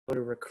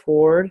To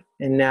record,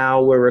 and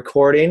now we're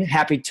recording.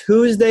 Happy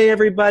Tuesday,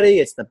 everybody.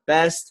 It's the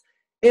best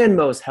and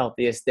most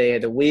healthiest day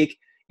of the week.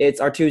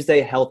 It's our Tuesday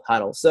Health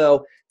Huddle.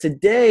 So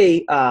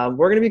today we're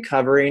going to be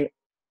covering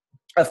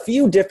a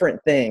few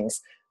different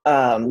things,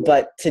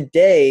 but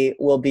today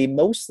will be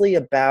mostly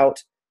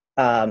about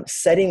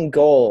setting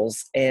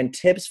goals and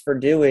tips for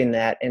doing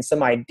that and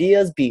some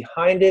ideas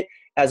behind it,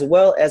 as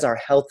well as our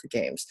health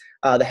games.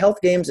 The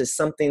health games is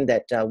something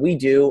that we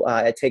do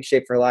at Take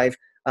Shape for Life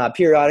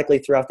periodically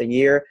throughout the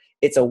year.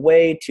 It's a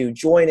way to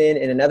join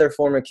in another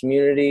form of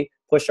community,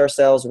 push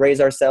ourselves,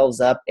 raise ourselves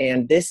up,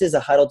 and this is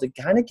a huddle to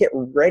kind of get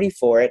ready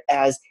for it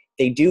as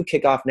they do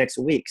kick off next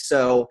week.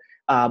 So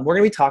we're going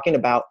to be talking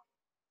about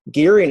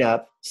gearing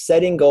up,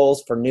 setting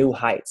goals for new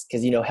heights,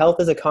 because health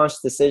is a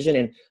conscious decision.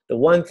 And the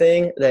one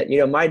thing that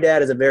my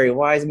dad is a very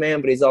wise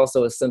man, but he's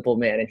also a simple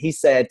man, and he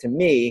said to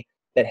me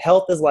that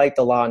health is like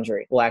the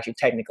laundry. Well, actually,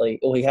 technically,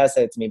 he has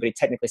said it to me, but he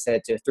technically said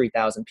it to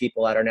 3,000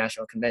 people at our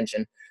national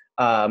convention.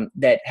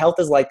 That health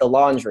is like the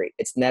laundry.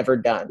 It's never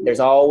done. There's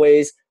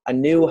always a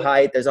new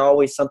height. There's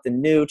always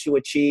something new to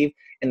achieve.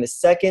 And the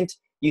second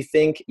you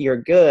think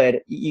you're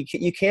good,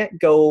 you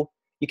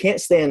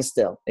can't stand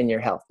still in your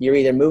health. You're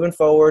either moving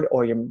forward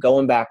or you're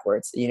going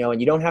backwards, and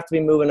you don't have to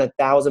be moving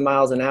 1,000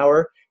 miles an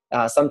hour.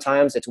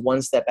 Sometimes it's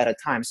one step at a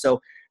time.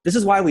 So this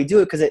is why we do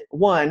it, because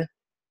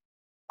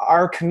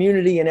our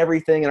community and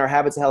everything in our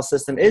Habits of Health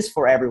system is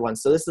for everyone.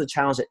 So this is a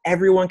challenge that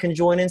everyone can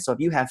join in. So if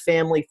you have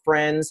family,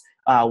 friends,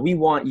 we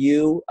want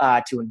you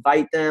to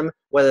invite them,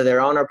 whether they're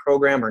on our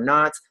program or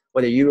not,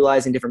 whether you're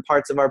utilizing different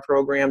parts of our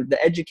program.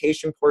 The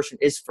education portion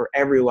is for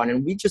everyone.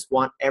 And we just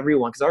want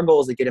everyone, because our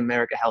goal is to get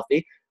America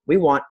healthy. We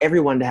want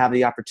everyone to have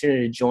the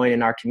opportunity to join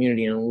in our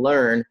community and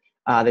learn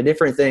the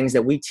different things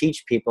that we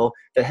teach people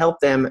that help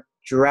them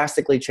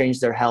drastically change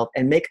their health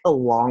and make a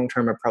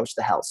long-term approach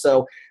to health.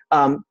 So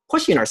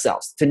pushing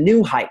ourselves to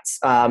new heights.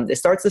 It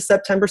starts this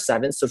September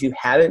 7th. So if you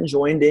haven't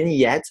joined in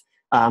yet,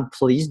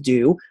 please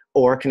do,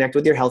 or connect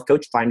with your health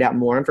coach, find out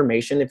more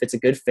information if it's a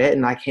good fit.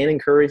 And I can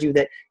encourage you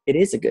that it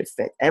is a good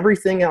fit.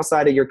 Everything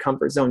outside of your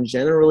comfort zone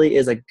generally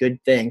is a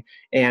good thing.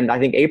 And I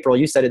think, April,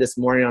 you said it this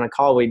morning on a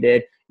call we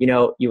did,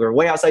 you were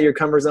way outside your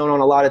comfort zone on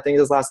a lot of things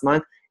this last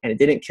month, and it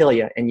didn't kill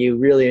you, and you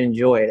really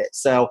enjoyed it.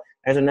 So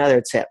there's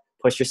another tip.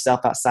 Push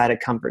yourself outside of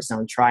comfort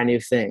zone. Try new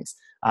things.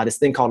 This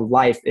thing called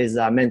life is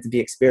meant to be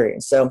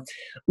experienced. So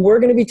we're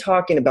going to be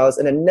talking about this,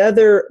 and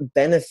another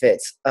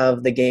benefit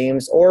of the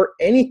games or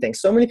anything.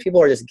 So many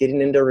people are just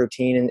getting into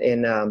routine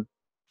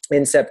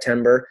in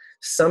September.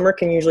 Summer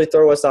can usually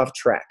throw us off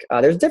track.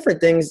 There's different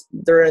things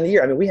during the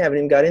year. I mean, we haven't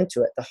even got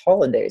into it. The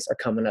holidays are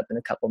coming up in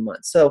a couple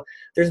months. So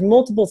there's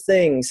multiple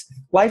things.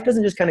 Life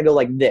doesn't just kind of go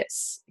like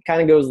this. It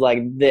kind of goes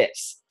like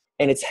this.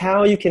 And it's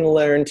how you can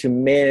learn to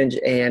manage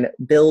and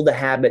build the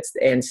habits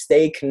and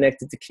stay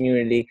connected to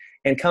community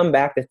and come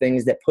back to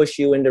things that push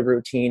you into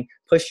routine,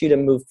 push you to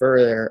move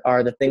further,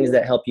 are the things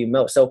that help you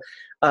most. So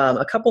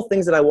a couple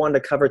things that I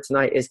wanted to cover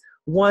tonight is,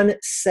 one,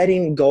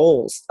 setting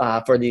goals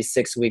for these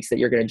 6 weeks that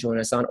you're going to join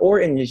us on,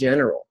 or in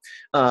general.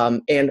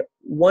 And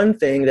one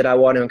thing that I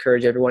want to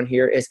encourage everyone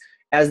here is,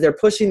 as they're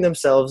pushing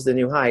themselves to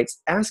new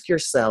heights, ask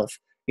yourself,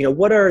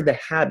 what are the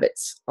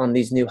habits on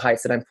these new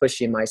heights that I'm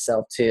pushing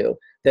myself to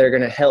that are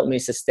going to help me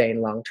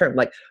sustain long term?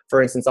 Like,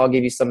 for instance, I'll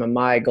give you some of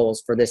my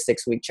goals for this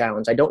 6-week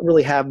challenge. I don't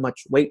really have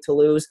much weight to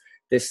lose.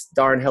 This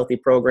darn healthy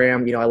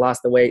program, I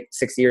lost the weight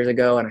 6 years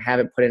ago, and I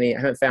haven't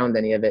found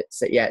any of it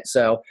yet.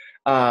 So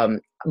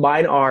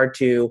mine are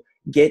to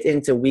get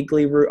into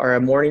weekly or a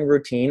morning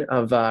routine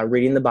of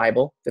reading the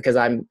Bible, because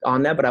I'm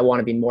on that, but I want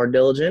to be more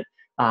diligent.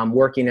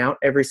 Working out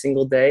every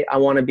single day. I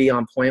want to be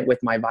on point with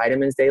my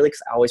vitamins daily,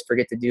 because I always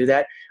forget to do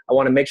that. I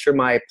want to make sure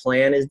my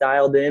plan is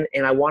dialed in,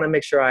 and I want to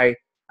make sure I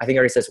think it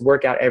already says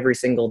work out every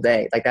single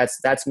day. Like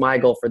that's my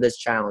goal for this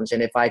challenge.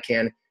 And if I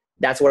can,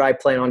 that's what I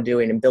plan on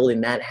doing and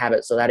building that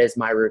habit. So that is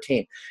my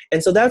routine.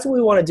 And so that's what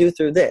we want to do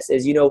through this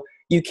is,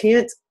 you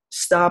can't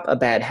stop a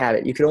bad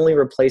habit. You can only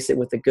replace it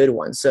with a good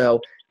one.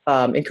 So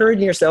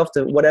encouraging yourself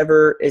to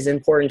whatever is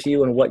important to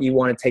you and what you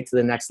want to take to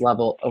the next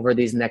level over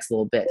these next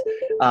little bit.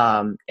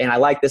 And I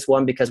like this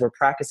one because we're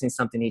practicing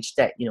something each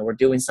day. We're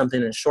doing something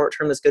in the short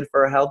term that's good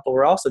for our health, but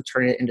we're also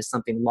turning it into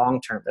something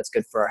long term that's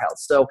good for our health.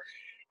 So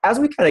as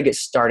we kind of get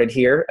started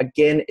here,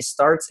 again, it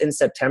starts in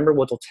September,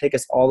 which will take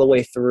us all the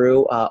way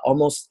through,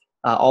 almost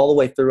all the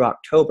way through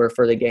October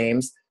for the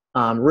games,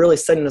 really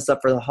setting us up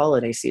for the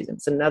holiday season.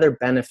 It's another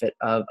benefit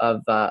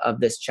of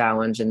this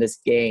challenge and this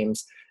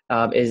games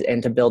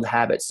and to build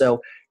habits.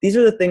 So these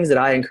are the things that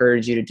I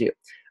encourage you to do.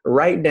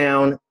 Write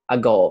down a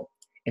goal.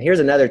 And here's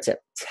another tip.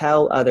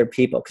 Tell other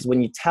people, because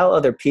when you tell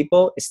other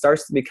people, it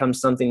starts to become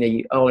something that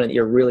you own and that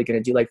you're really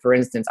going to do. Like, for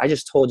instance, I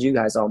just told you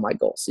guys all my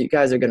goals. So you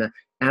guys are going to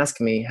ask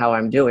me how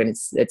I'm doing.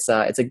 It's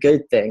a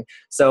good thing.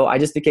 So I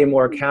just became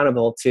more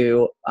accountable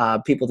to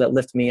people that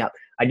lift me up.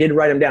 I did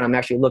write them down. I'm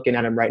actually looking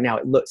at them right now.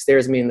 It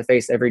stares me in the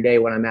face every day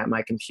when I'm at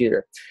my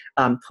computer.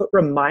 Put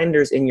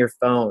reminders in your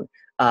phone.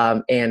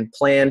 And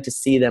plan to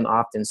see them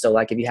often. So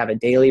like if you have a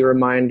daily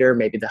reminder,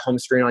 maybe the home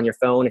screen on your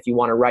phone, if you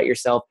want to write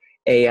yourself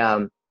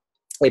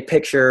a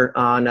picture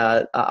on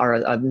or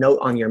a note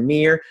on your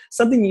mirror,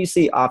 something you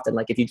see often.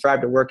 Like if you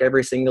drive to work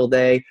every single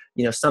day,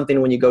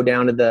 something when you go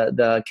down to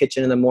the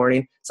kitchen in the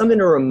morning, something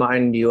to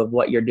remind you of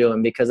what you're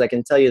doing. Because I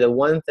can tell you the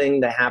one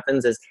thing that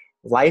happens is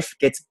life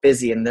gets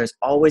busy and there's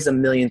always a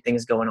million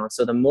things going on.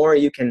 So the more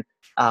you can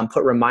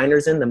put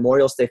reminders in, the more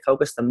you'll stay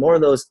focused, the more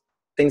those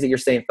things that you're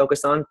staying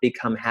focused on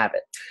become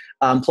habit.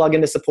 Plug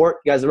into support.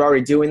 You guys are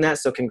already doing that.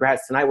 So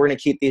congrats tonight. We're going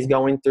to keep these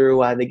going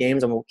through the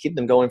games, and we'll keep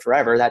them going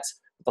forever. That's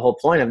the whole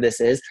point of this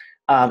is.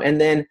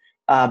 And then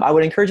I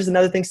would encourage is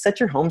another thing, set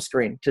your home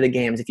screen to the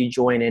games if you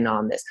join in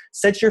on this.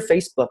 Set your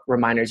Facebook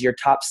reminders, your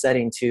top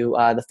setting to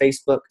the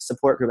Facebook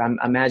support group. I'm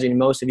imagining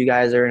most of you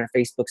guys are in a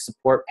Facebook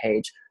support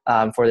page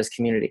for this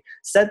community.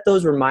 Set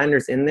those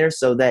reminders in there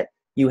so that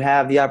you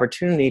have the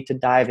opportunity to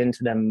dive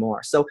into them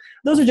more. So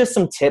those are just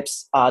some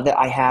tips that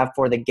I have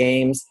for the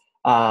games.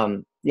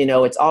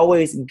 It's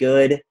always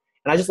good.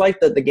 And I just like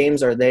that the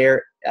games are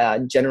there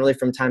generally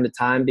from time to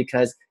time,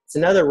 because it's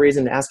another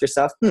reason to ask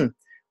yourself,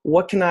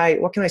 what can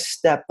I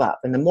step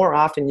up? And the more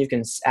often you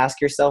can ask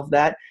yourself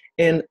that,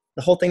 and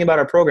the whole thing about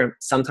our program,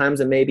 sometimes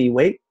it may be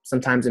weight,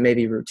 sometimes it may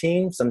be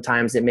routine,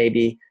 sometimes it may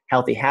be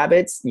healthy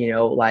habits.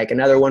 Like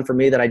another one for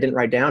me that I didn't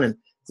write down, and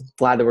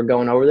glad that we're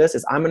going over this,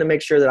 is I'm going to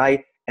make sure that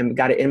I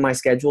got it in my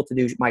schedule to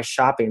do my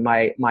shopping,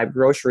 my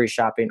grocery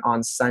shopping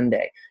on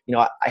Sunday.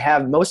 I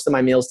have most of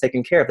my meals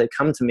taken care of. They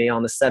come to me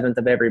on the 7th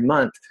of every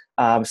month,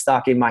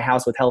 stocking my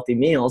house with healthy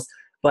meals.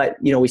 But,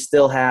 we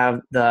still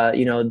have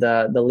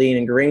the lean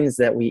and greens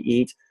that we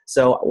eat.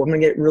 So we're going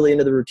to get really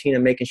into the routine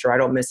of making sure I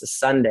don't miss a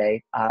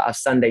Sunday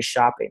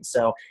shopping.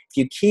 So if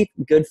you keep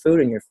good food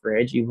in your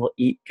fridge, you will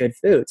eat good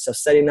food. So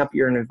setting up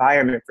your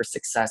environment for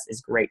success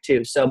is great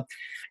too. So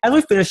as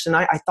we finish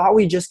tonight, I thought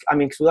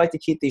because we like to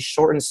keep these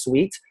short and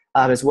sweet,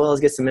 as well as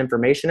get some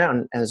information out,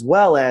 and as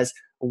well as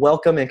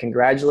welcome and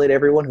congratulate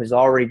everyone who's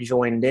already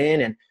joined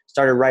in and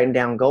started writing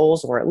down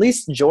goals, or at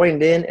least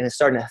joined in and is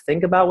starting to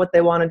think about what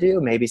they want to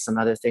do. Maybe some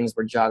other things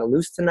were jog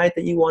loose tonight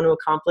that you want to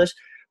accomplish.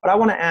 But I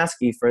want to ask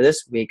you for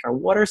this week,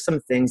 what are some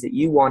things that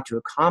you want to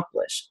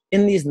accomplish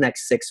in these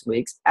next 6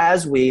 weeks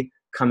as we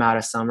come out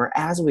of summer,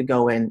 as we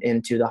go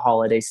into the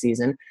holiday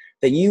season,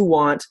 that you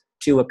want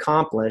to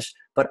accomplish,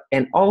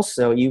 and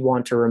also you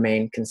want to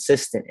remain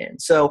consistent in?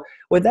 So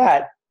with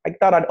that, I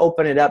thought I'd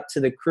open it up to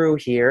the crew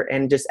here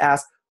and just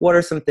ask, what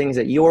are some things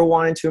that you're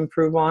wanting to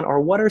improve on,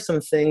 or what are some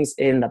things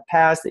in the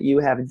past that you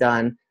have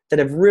done that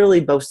have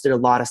really boasted a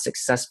lot of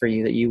success for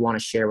you that you want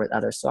to share with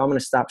others? So I'm going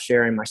to stop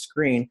sharing my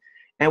screen,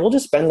 and we'll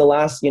just spend the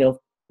last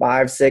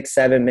 5, 6,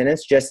 7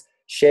 minutes just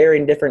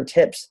sharing different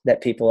tips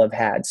that people have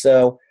had.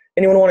 So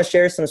anyone want to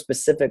share some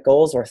specific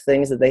goals or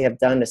things that they have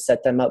done to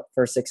set them up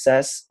for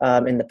success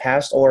in the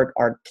past, or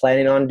are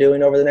planning on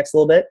doing over the next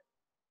little bit?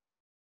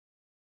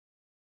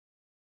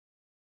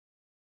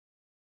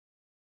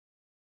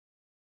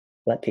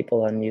 Let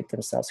people unmute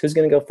themselves. Who's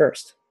going to go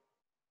first?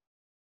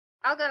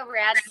 I'll go,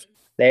 Brad.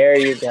 There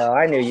you go.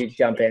 I knew you'd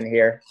jump in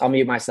here. I'll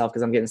mute myself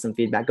because I'm getting some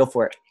feedback. Go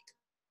for it.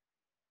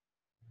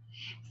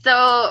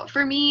 So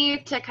for me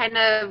to kind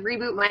of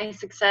reboot my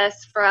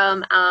success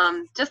from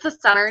just the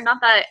summer,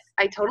 not that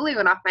I totally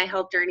went off my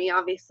health journey,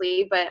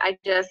 obviously, but I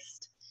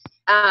just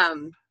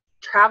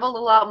traveled a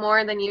lot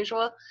more than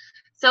usual.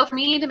 So for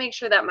me to make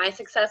sure that my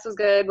success was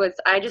good was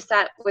I just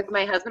sat with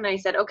my husband and I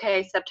said,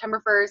 okay,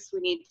 September 1st, we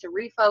need to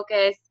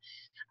refocus,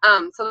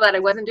 so that I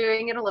wasn't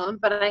doing it alone,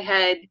 but I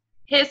had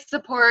his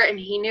support and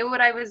he knew what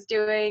I was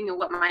doing and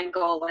what my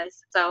goal was.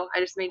 So I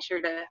just made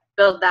sure to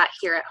build that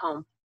here at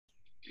home.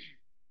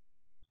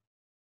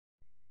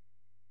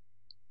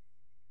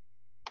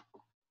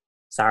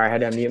 Sorry, I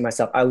had to unmute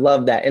myself. I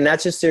love that. And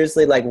that's just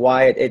seriously like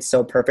why it's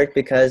so perfect,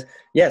 because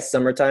yes,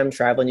 summertime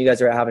traveling, you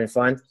guys are out having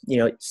fun,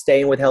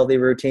 staying with healthy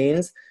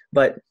routines,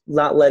 but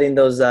not letting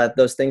those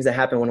things that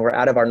happen when we're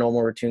out of our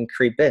normal routine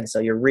creep in. So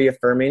you're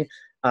reaffirming,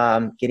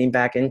 getting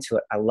back into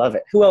it. I love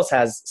it. Who else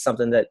has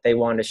something that they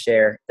want to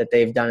share that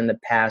they've done in the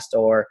past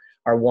or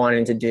are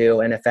wanting to do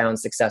and have found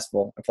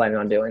successful or planning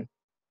on doing?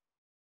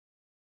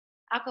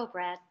 I'll go,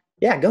 Brad.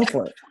 Yeah, go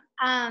for it.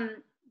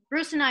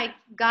 Bruce and I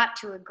got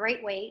to a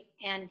great weight,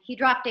 and he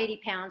dropped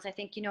 80 pounds. I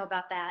think you know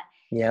about that.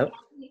 Yep.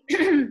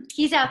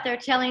 He's out there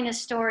telling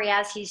his story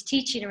as he's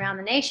teaching around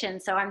the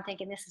nation, so I'm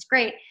thinking this is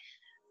great.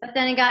 But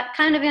then he got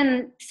kind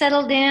of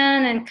settled in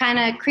and kind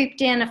of creeped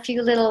in a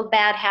few little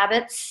bad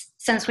habits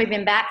since we've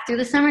been back through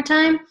the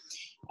summertime.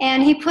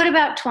 And he put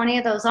about 20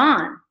 of those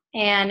on,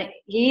 and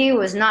he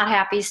was not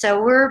happy. So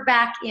we're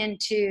back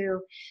into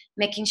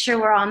making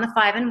sure we're on the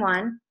 5 and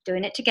 1,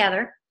 doing it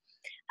together.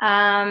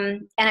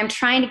 And I'm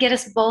trying to get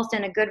us both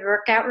in a good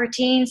workout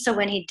routine, so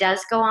when he does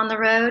go on the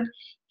road,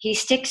 he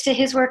sticks to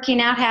his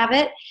working out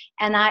habit,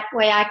 and that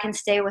way I can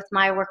stay with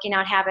my working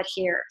out habit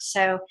here.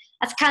 So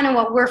that's kind of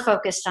what we're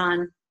focused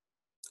on.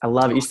 I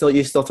love it.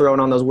 You still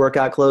throwing on those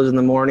workout clothes in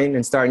the morning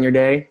and starting your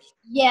day?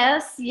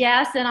 Yes,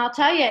 and I'll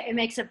tell you, it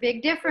makes a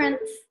big difference.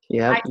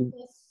 Yeah. I feel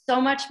so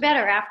much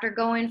better after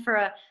going for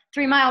a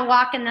 3-mile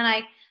walk, and then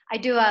I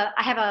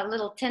have a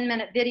little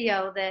 10-minute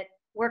video that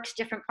works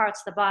different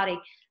parts of the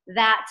body.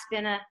 That's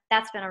been a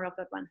real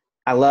good one.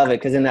 I love it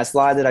because in that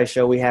slide that I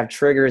show, we have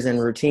triggers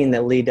and routine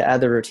that lead to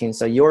other routines.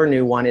 So your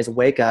new one is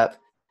wake up,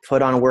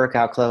 put on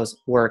workout clothes,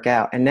 work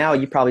out. And now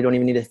you probably don't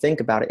even need to think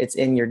about it. It's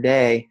in your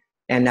day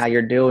and now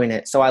you're doing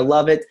it. So I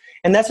love it.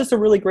 And that's just a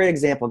really great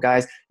example,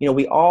 guys. You know,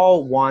 we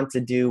all want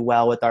to do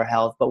well with our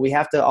health, but we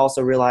have to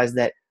also realize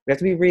that we have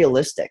to be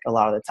realistic a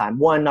lot of the time.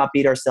 One, not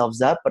beat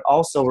ourselves up, but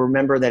also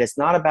remember that it's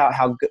not about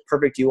how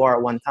perfect you are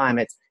at one time.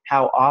 It's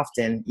how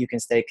often you can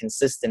stay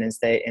consistent and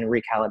stay and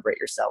recalibrate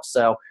yourself.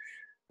 So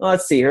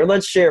let's see here.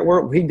 Let's share.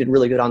 We did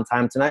really good on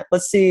time tonight.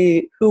 Let's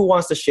see who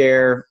wants to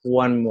share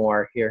one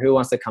more here. Who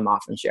wants to come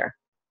off and share?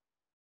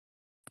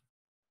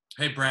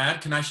 Hey,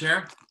 Brad, can I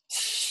share?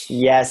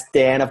 Yes,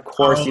 Dan, of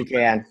course you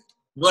can.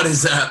 What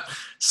is up?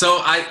 So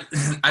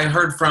I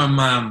heard from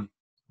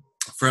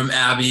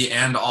Abby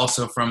and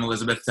also from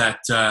Elizabeth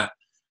that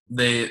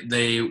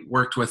they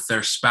worked with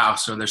their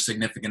spouse or their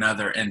significant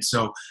other. And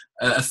so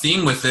a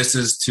theme with this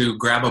is to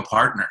grab a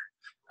partner.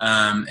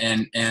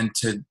 And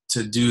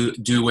to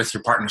do with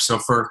your partner. So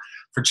for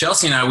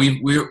Chelsea and I,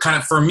 we kind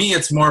of, for me,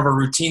 it's more of a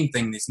routine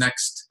thing. These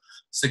next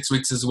 6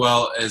 weeks as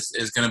well is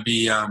going to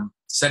be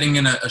setting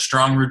in a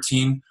strong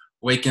routine,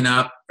 waking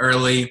up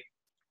early,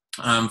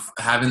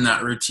 having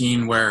that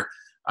routine where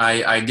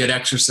I get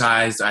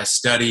exercise, I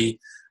study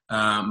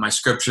my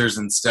scriptures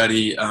and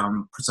study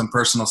some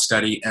personal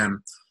study and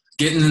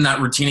getting in that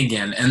routine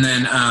again. And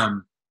then,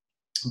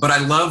 but I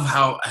love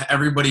how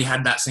everybody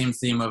had that same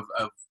theme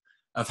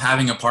of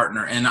having a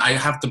partner. And I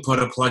have to put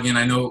a plug in.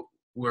 I know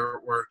we're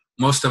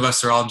most of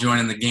us are all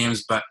joining the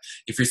games, but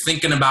if you're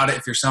thinking about it,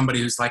 if you're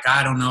somebody who's like,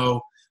 I don't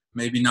know,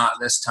 maybe not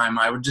this time,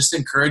 I would just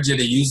encourage you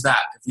to use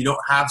that. If you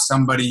don't have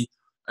somebody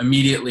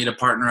immediately to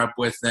partner up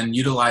with, then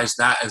utilize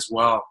that as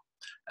well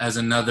as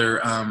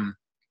another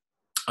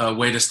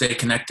way to stay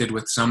connected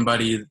with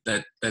somebody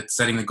that's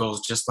setting the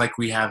goals just like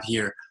we have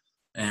here.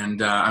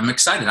 And I'm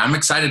excited. I'm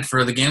excited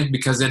for the games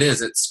because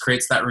it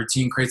creates that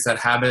routine, creates that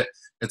habit.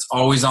 It's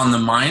always on the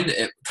mind.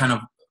 It kind of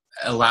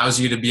allows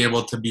you to be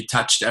able to be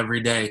touched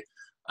every day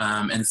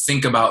and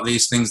think about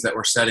these things that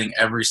we're setting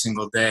every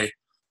single day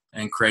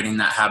and creating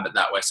that habit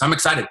that way. So I'm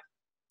excited.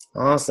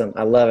 Awesome.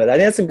 I love it. I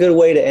think that's a good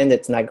way to end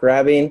it tonight.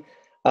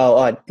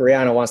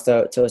 Brianna wants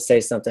to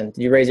say something.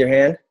 Did you raise your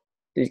hand?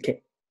 Do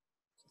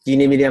you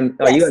need me to?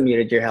 Oh, yes. You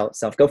unmuted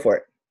yourself. Go for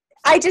it.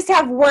 I just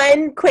have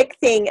one quick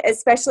thing,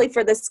 especially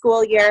for the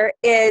school year,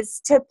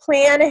 is to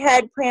plan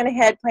ahead.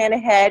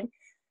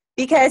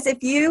 Because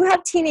if you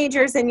have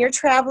teenagers and you're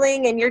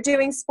traveling and you're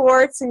doing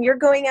sports and you're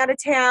going out of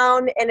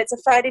town and it's a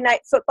Friday night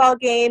football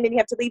game and you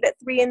have to leave at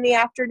 3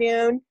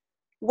 p.m,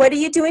 what are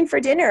you doing for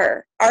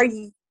dinner? Are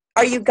you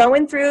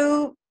going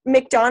through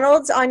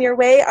McDonald's on your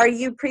way? Are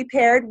you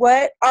prepared?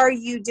 What are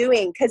you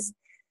doing? Because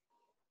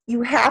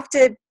you have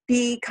to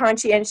be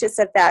conscientious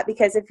of that,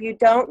 because if you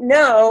don't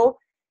know,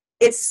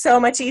 it's so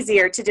much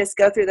easier to just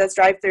go through those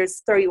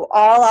drive-thrus, throw you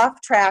all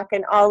off track,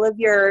 and all of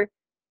your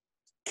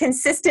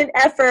consistent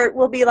effort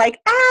will be like,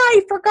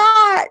 I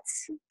forgot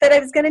that I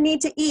was going to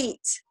need to eat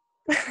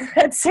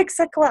at 6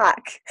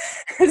 o'clock.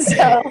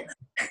 So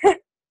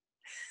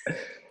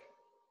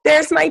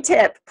there's my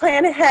tip.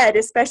 Plan ahead,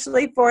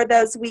 especially for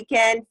those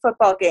weekend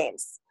football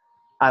games.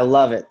 I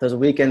love it. Those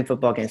weekend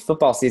football games.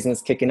 Football season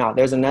is kicking off.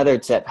 There's another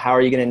tip. How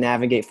are you going to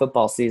navigate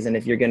football season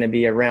if you're going to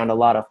be around a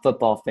lot of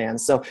football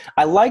fans? So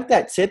I like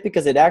that tip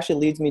because it actually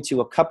leads me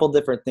to a couple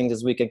different things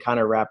as we can kind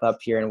of wrap up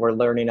here, and we're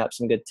learning up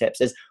some good tips.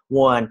 Is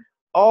one,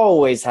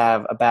 always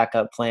have a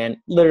backup plan.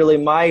 Literally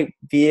my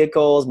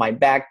vehicles, my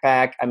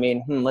backpack. I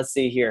mean, let's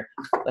see here.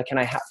 Like, can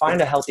I find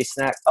a healthy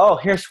snack? Oh,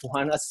 here's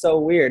one. That's so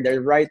weird.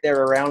 They're right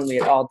there around me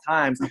at all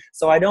times.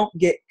 So I don't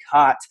get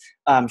caught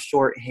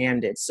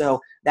short-handed. So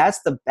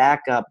that's the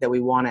backup that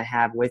we want to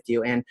have with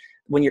you. And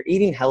when you're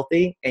eating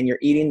healthy and you're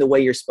eating the way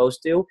you're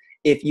supposed to,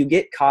 if you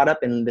get caught up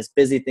in this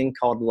busy thing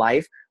called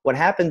life, what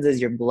happens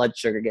is your blood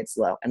sugar gets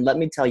low. And let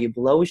me tell you,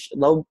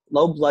 low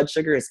blood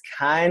sugar is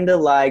kind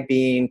of like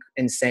being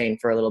insane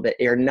for a little bit.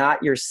 You're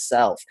not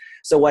yourself.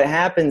 So what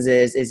happens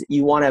is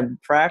you want to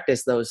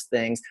practice those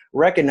things,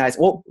 recognize,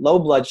 well, low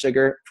blood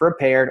sugar,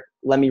 prepared,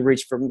 let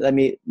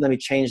me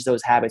change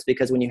those habits.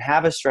 Because when you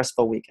have a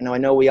stressful week, and I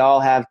know we all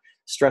have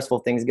stressful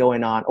things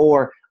going on,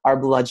 or our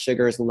blood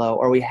sugar is low,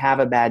 or we have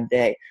a bad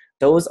day,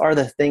 those are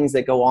the things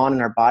that go on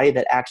in our body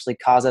that actually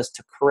cause us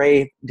to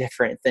crave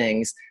different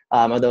things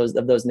of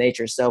those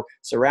natures. So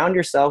surround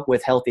yourself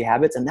with healthy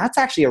habits, and that's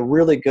actually a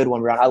really good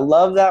one, Ron. I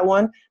love that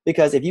one,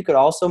 because if you could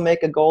also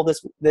make a goal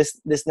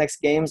this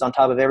next games on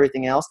top of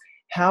everything else,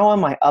 how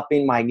am I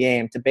upping my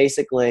game to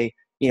basically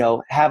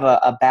have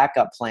a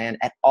backup plan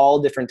at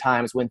all different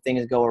times when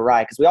things go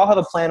awry? Because we all have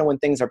a plan when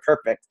things are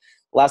perfect.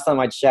 Last time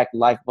I checked,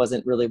 life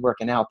wasn't really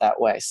working out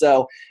that way.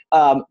 So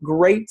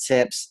great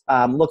tips.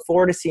 Look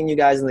forward to seeing you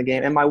guys in the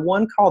game. And my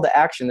one call to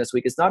action this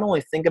week is not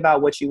only think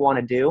about what you want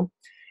to do,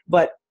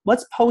 but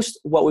let's post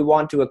what we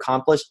want to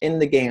accomplish in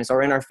the games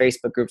or in our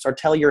Facebook groups, or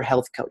tell your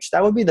health coach.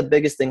 That would be the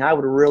biggest thing I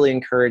would really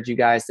encourage you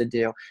guys to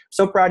do.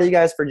 So proud of you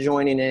guys for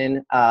joining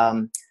in.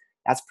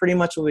 That's pretty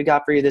much what we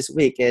got for you this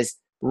week is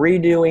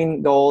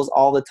redoing goals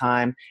all the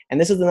time. And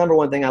this is the number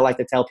one thing I like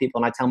to tell people,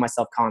 and I tell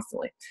myself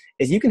constantly,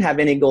 is you can have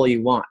any goal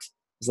you want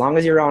as long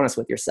as you're honest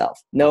with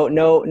yourself. No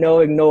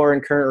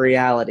ignoring current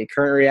reality.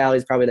 Current reality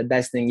is probably the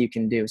best thing you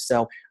can do.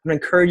 So I'm going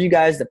to encourage you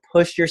guys to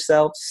push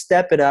yourself,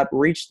 step it up,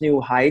 reach new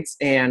heights,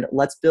 and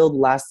let's build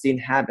lasting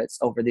habits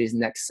over these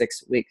next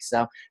 6 weeks.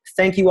 So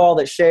thank you all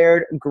that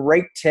shared.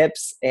 Great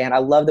tips, and I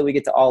love that we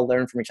get to all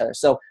learn from each other.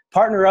 So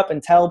partner up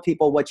and tell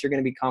people what you're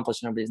going to be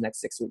accomplishing over these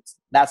next 6 weeks.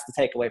 That's the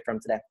takeaway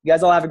from today. You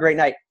guys all have a great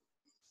night.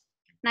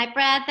 Night,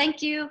 Brad.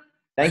 Thank you.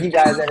 Thank you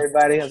guys,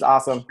 everybody. It was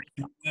awesome.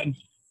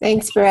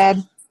 Thanks,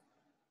 Brad.